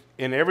captive.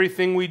 In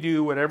everything we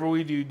do, whatever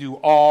we do, do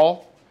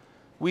all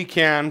we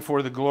can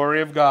for the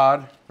glory of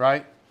God,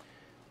 right?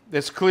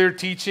 This clear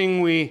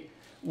teaching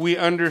we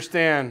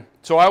understand.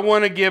 So I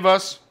want to give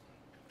us,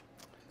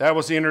 that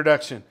was the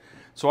introduction.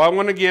 So I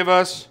want to give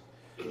us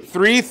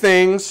 3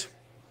 things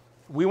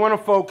we want to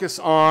focus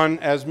on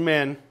as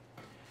men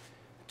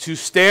to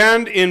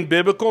stand in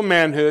biblical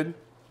manhood,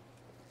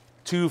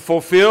 to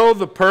fulfill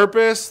the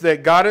purpose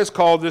that God has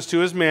called us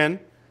to as men,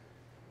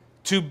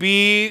 to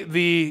be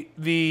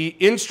the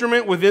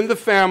instrument within the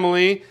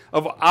family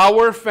of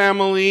our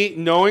family,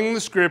 knowing the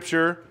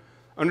Scripture,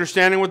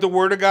 understanding what the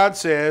Word of God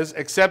says,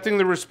 accepting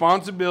the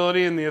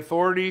responsibility and the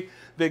authority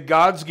that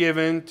God's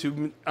given,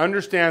 to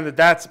understand that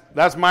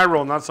that's my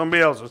role, not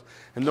somebody else's.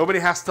 And nobody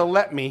has to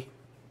let me.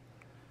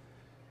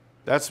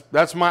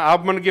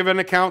 I'm going to give an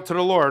account to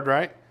the Lord,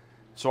 right?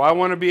 So I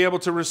want to be able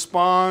to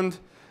respond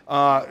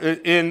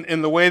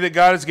in the way that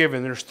God has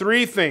given. There's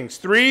 3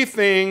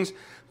 things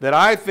that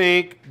I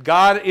think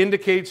God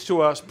indicates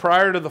to us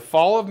prior to the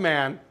fall of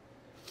man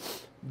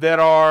that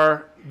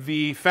are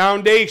the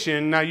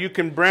foundation. Now you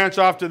can branch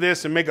off to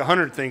this and make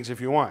 100 things if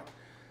you want.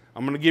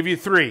 I'm going to give you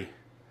 3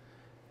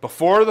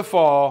 before the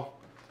fall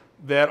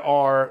that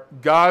are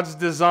God's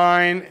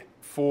design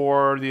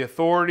for the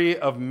authority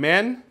of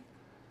men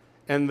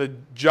and the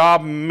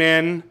job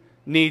men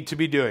need to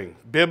be doing.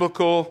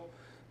 Biblical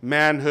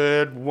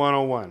manhood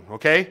 101,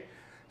 okay?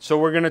 So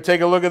we're going to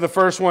take a look at the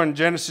first one,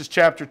 Genesis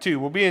chapter 2.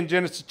 We'll be in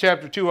Genesis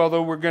chapter 2,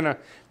 although we're going to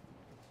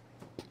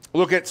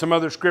look at some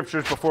other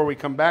scriptures before we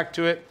come back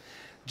to it.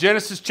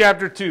 Genesis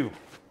chapter 2.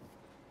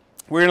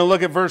 We're going to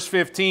look at verse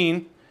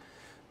 15.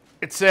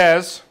 It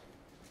says,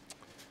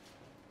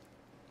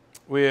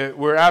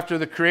 we're after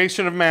the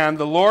creation of man.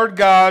 The Lord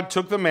God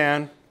took the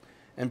man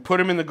and put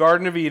him in the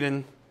Garden of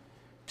Eden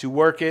to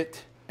work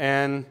it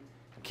and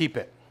keep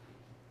it.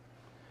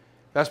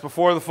 That's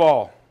before the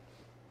fall.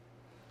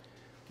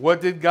 What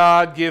did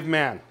God give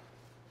man?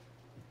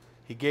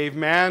 He gave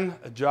man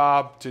a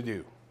job to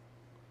do.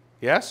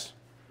 Yes?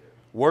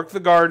 Work the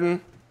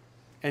garden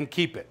and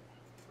keep it.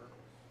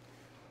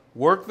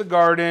 Work the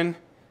garden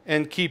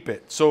and keep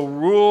it. So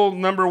rule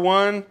number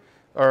 1,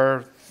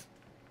 or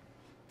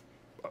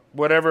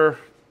whatever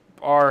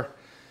are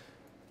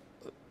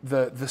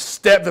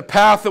the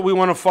path that we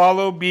want to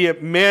follow, be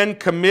it men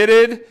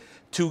committed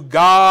to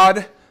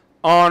God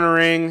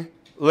honoring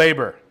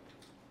labor.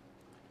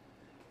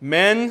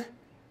 Men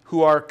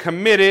who are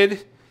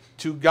committed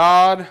to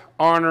God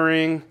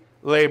honoring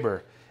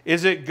labor.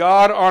 Is it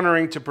God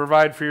honoring to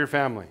provide for your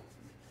family?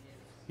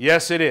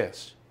 Yes, it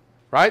is.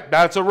 Right?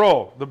 That's a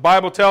role. The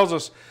Bible tells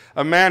us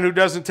a man who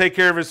doesn't take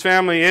care of his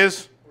family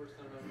is,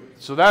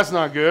 so that's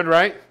not good,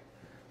 right?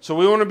 So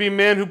we want to be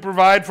men who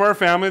provide for our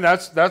family.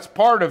 That's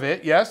part of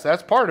it. Yes,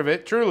 that's part of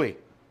it, truly.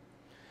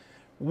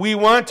 We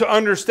want to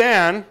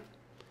understand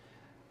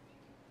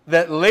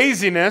that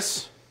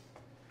laziness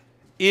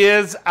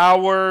is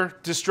our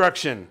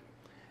destruction.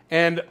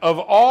 And of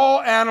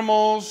all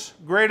animals,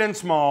 great and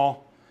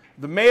small,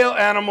 the male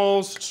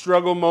animals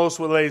struggle most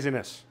with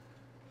laziness.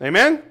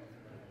 Amen?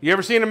 You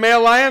ever seen a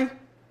male lion?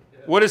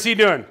 What is he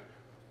doing?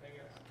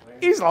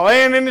 He's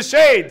laying in the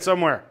shade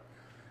somewhere.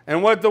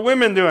 And what the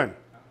women doing?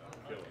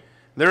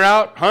 They're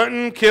out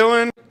hunting,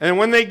 killing, and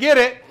when they get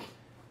it,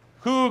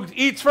 who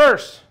eats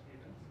first?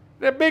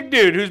 That big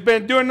dude who's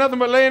been doing nothing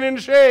but laying in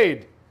the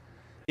shade.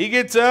 He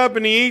gets up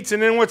and he eats,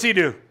 and then what's he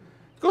do?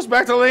 He goes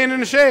back to laying in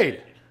the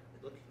shade.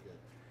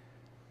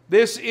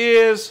 This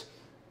is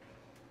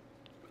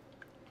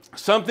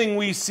something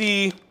we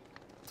see,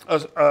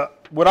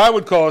 what I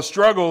would call a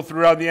struggle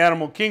throughout the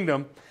animal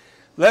kingdom.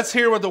 Let's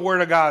hear what the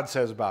Word of God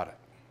says about it.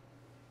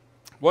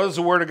 What does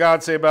the Word of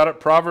God say about it?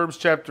 Proverbs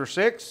chapter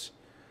 6,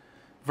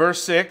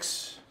 verse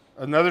 6,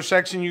 another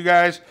section you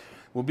guys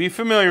will be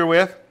familiar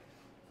with.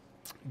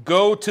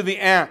 Go to the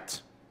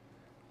ant,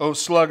 O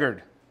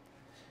sluggard.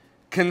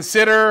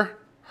 Consider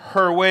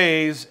her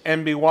ways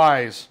and be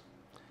wise.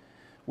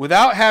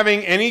 Without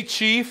having any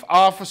chief,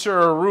 officer,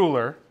 or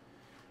ruler,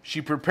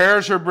 she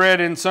prepares her bread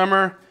in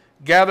summer,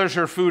 gathers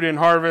her food in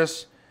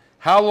harvest.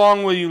 How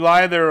long will you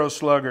lie there, O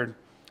sluggard?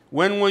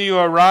 When will you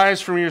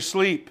arise from your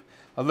sleep?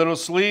 A little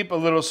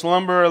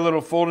slumber, a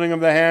little folding of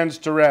the hands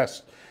to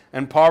rest.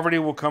 And poverty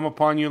will come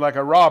upon you like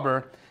a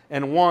robber,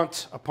 and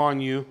want upon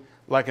you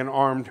like an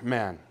armed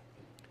man.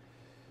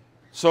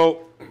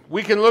 So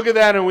we can look at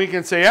that and we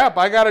can say, yep,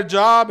 I got a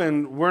job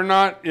and we're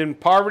not in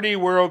poverty,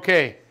 we're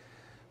okay.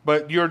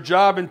 But your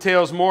job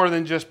entails more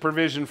than just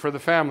provision for the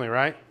family,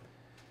 right?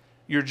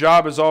 Your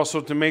job is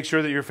also to make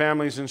sure that your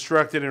family is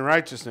instructed in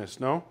righteousness,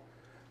 no?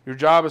 Your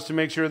job is to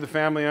make sure the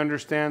family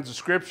understands the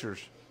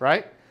scriptures,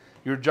 right?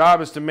 Your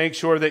job is to make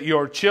sure that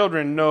your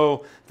children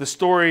know the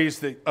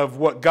stories of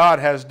what God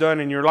has done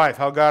in your life,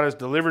 how God has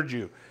delivered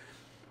you.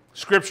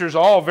 Scripture's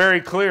all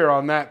very clear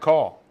on that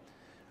call.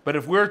 But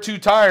if we're too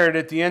tired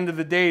at the end of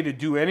the day to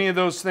do any of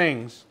those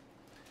things,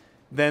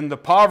 then the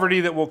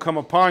poverty that will come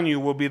upon you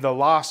will be the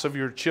loss of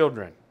your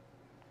children.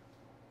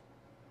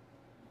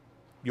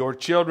 Your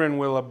children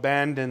will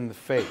abandon the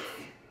faith.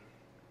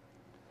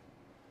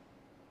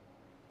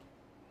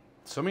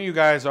 Some of you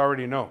guys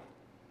already know.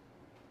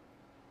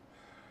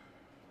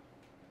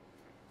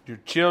 Your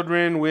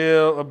children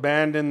will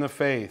abandon the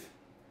faith.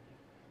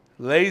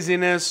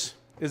 Laziness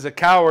is a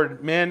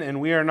coward, men, and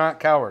we are not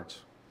cowards.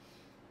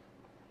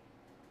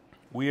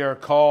 We are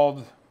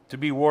called to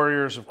be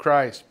warriors of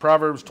Christ.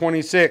 Proverbs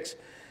 26,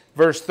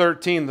 verse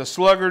 13. The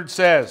sluggard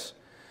says,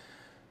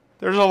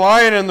 there's a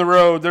lion in the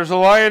road, there's a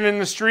lion in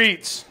the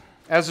streets.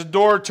 As a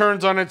door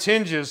turns on its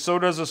hinges, so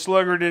does a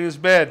sluggard in his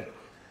bed.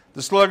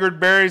 The sluggard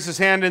buries his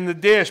hand in the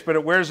dish, but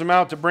it wears him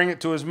out to bring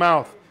it to his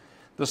mouth.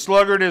 The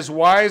sluggard is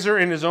wiser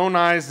in his own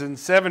eyes than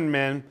 7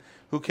 men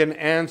who can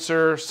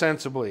answer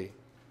sensibly.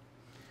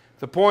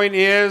 The point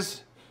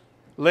is,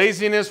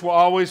 laziness will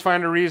always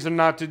find a reason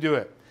not to do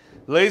it.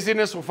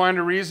 Laziness will find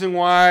a reason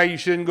why you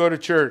shouldn't go to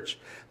church.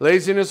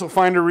 Laziness will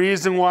find a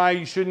reason why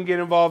you shouldn't get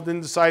involved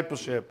in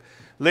discipleship.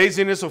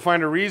 Laziness will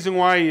find a reason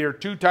why you're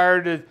too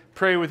tired to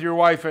pray with your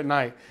wife at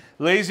night.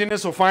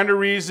 Laziness will find a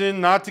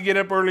reason not to get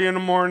up early in the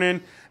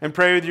morning and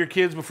pray with your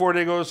kids before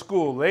they go to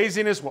school.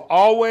 Laziness will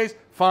always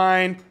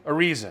find a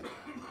reason.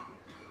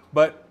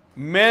 But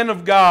men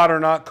of God are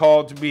not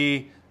called to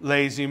be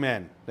lazy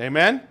men.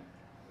 Amen?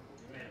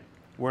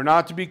 We're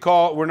not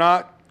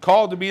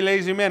called to be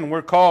lazy men.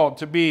 We're called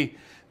to be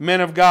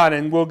men of God.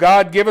 And will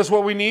God give us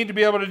what we need to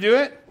be able to do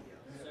it?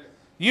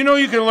 You know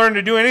you can learn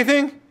to do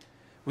anything.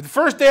 The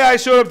first day I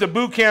showed up to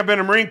boot camp in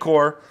the Marine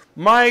Corps,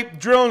 my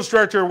drill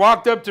instructor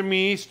walked up to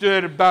me,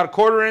 stood about a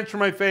quarter inch from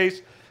my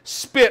face,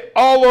 spit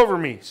all over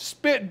me.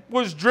 Spit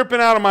was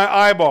dripping out of my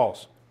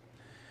eyeballs.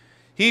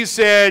 He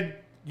said,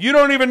 you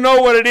don't even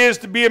know what it is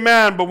to be a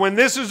man, but when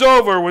this is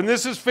over, when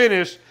this is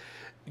finished,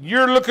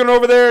 you're looking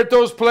over there at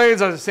those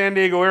planes. I was at San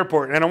Diego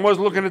Airport, and I was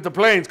looking at the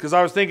planes because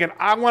I was thinking,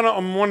 I want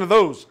one of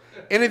those.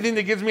 Anything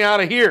that gets me out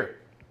of here.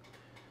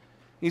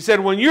 He said,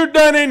 when you're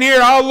done in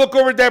here, I'll look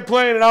over at that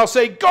plane and I'll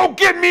say, go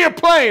get me a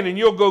plane, and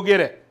you'll go get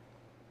it.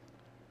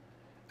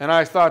 And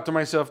I thought to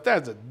myself,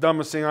 that's the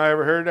dumbest thing I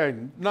ever heard.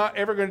 I'm not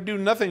ever going to do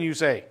nothing you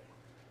say.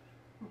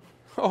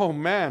 Oh,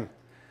 man.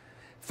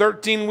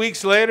 13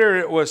 weeks later,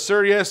 it was,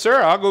 sir, yes,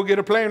 sir, I'll go get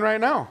a plane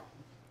right now.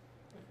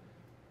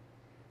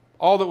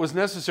 All that was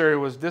necessary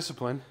was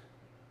discipline.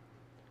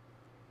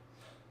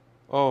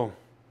 Oh,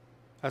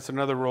 that's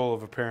another role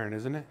of a parent,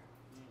 isn't it?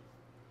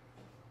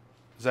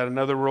 Is that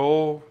another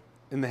role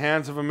in the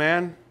hands of a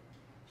man?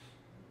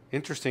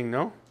 Interesting,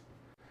 no?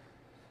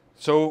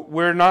 So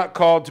we're not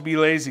called to be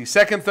lazy.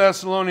 2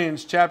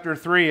 Thessalonians chapter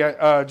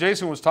 3,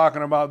 Jason was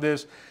talking about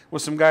this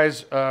with some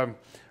guys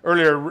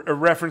earlier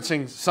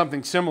referencing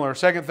something similar.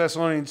 2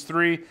 Thessalonians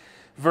 3,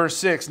 verse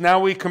 6. Now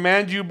we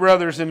command you,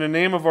 brothers, in the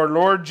name of our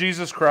Lord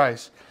Jesus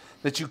Christ,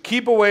 that you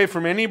keep away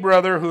from any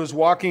brother who is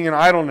walking in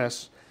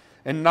idleness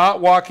and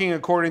not walking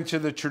according to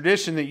the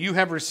tradition that you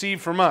have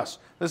received from us.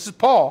 This is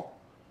Paul,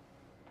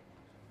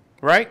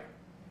 right?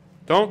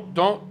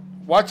 Don't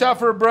watch out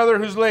for a brother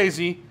who's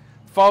lazy.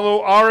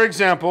 Follow our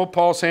example.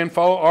 Paul's saying,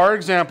 follow our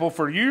example,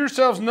 for you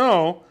yourselves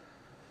know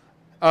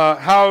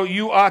how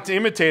you ought to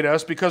imitate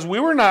us, because we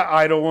were not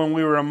idle when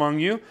we were among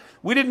you.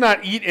 We did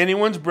not eat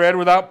anyone's bread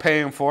without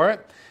paying for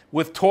it.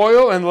 With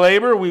toil and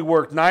labor we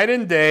worked night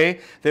and day,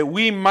 that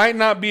we might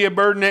not be a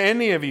burden to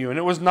any of you. And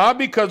it was not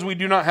because we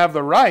do not have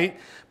the right,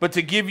 but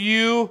to give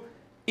you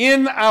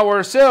in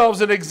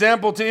ourselves an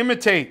example to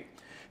imitate.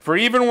 For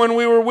even when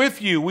we were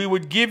with you, we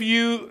would give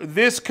you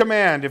this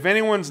command: if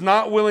anyone's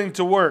not willing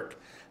to work,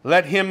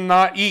 let him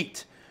not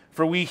eat.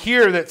 For we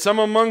hear that some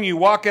among you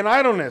walk in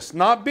idleness,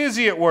 not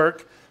busy at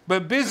work,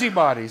 but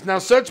busybodies. Now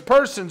such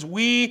persons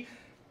we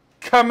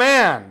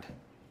command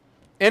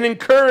and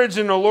encourage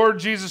in the Lord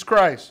Jesus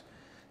Christ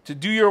to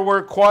do your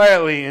work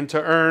quietly and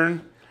to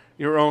earn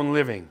your own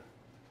living.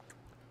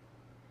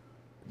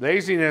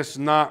 Laziness is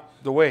not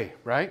the way,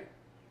 right?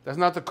 That's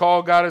not the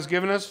call God has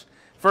given us.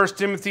 1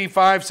 Timothy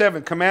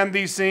 5:7, command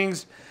these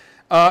things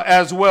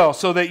as well,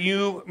 so that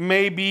you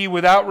may be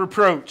without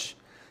reproach.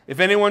 If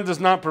anyone does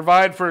not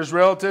provide for his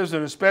relatives,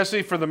 and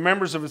especially for the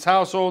members of his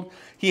household,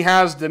 he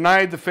has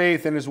denied the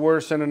faith and is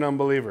worse than an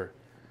unbeliever.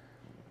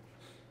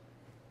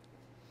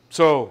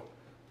 So,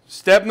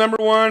 step number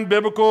 1,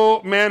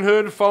 biblical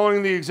manhood,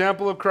 following the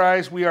example of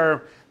Christ. We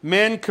are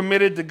men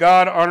committed to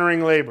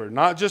God-honoring labor.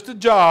 Not just a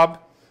job,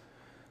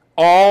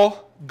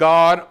 all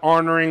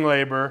God-honoring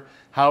labor,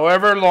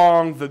 however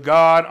long the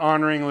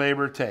God-honoring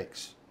labor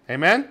takes.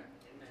 Amen?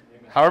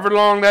 Amen? However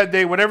long that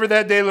day, whatever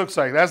that day looks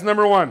like. That's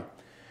number 1.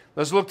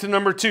 Let's look to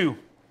number 2.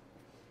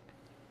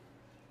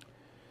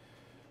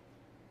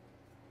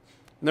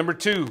 Number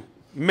 2,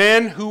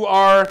 men who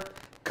are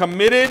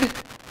committed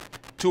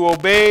to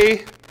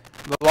obey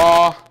the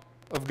law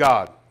of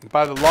God.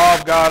 By the law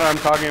of God, I'm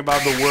talking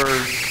about the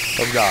Word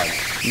of God.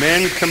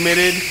 Men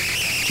committed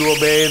to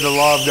obey the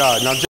law of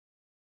God. Now,